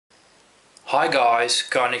Hi guys,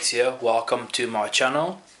 Carnix here, welcome to my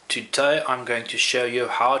channel. Today I'm going to show you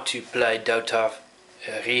how to play Dota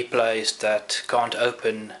replays that can't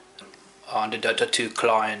open on the Dota 2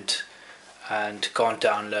 client and can't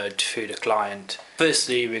download through the client.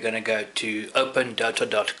 Firstly, we're going to go to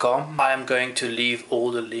opendota.com. I am going to leave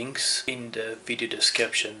all the links in the video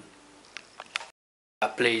description.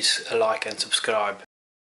 Please like and subscribe.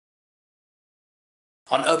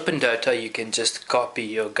 On OpenDota you can just copy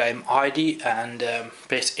your game ID and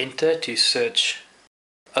press enter to search.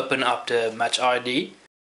 Open up the match ID.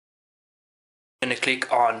 I'm going to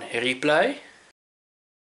click on replay.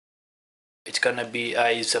 It's going to be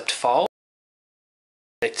a zipped file.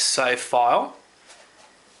 Let's save file.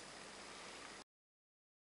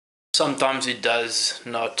 Sometimes it does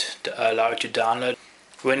not allow you to download.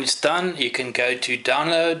 When it's done you can go to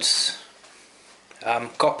downloads,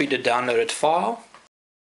 copy the downloaded file.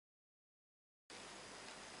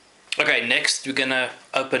 Okay, next we're gonna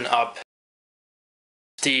open up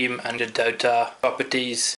Steam and the Dota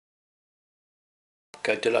properties.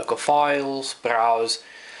 Go to local files, browse,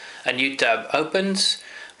 a new tab opens.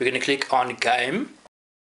 We're gonna click on game,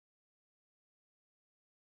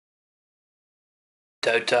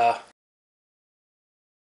 Dota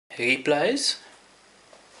replays.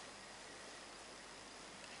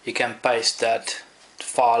 You can paste that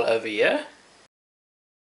file over here.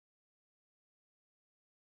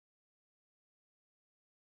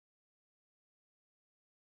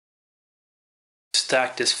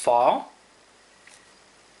 Extract this file.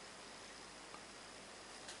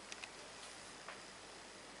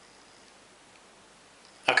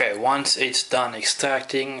 Okay, once it's done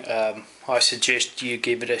extracting, I suggest you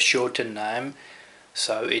give it a shorter name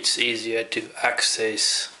so it's easier to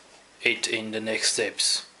access it in the next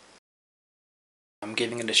steps. I'm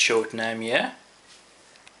giving it a short name here.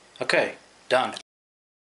 Okay, done.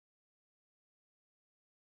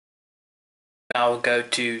 Now we'll go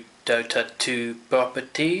to Dota 2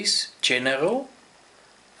 properties, general.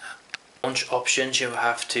 Launch options, you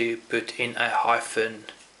have to put in a hyphen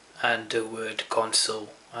and the word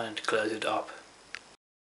console and close it up.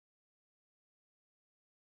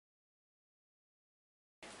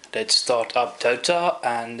 Let's start up Dota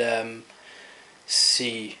and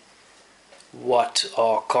see what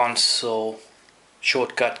our console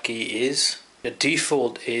shortcut key is. The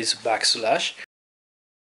default is \.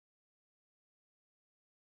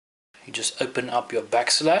 You just open up your \.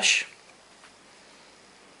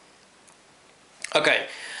 Okay,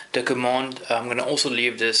 the command, I'm going to also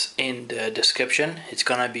leave this in the description. It's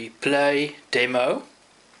going to be play demo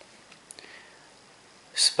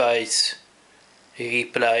space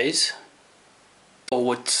replays /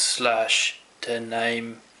 the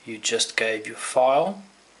name you just gave your file.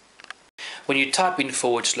 When you type in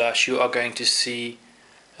 / you are going to see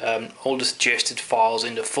all the suggested files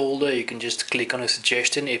in the folder. You can just click on a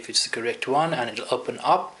suggestion if it's the correct one and it'll open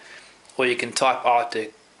up, or you can type out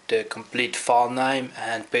the complete file name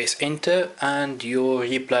and press enter and your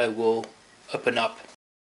replay will open up.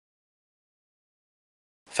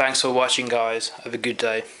 Thanks for watching guys, have a good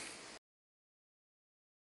day.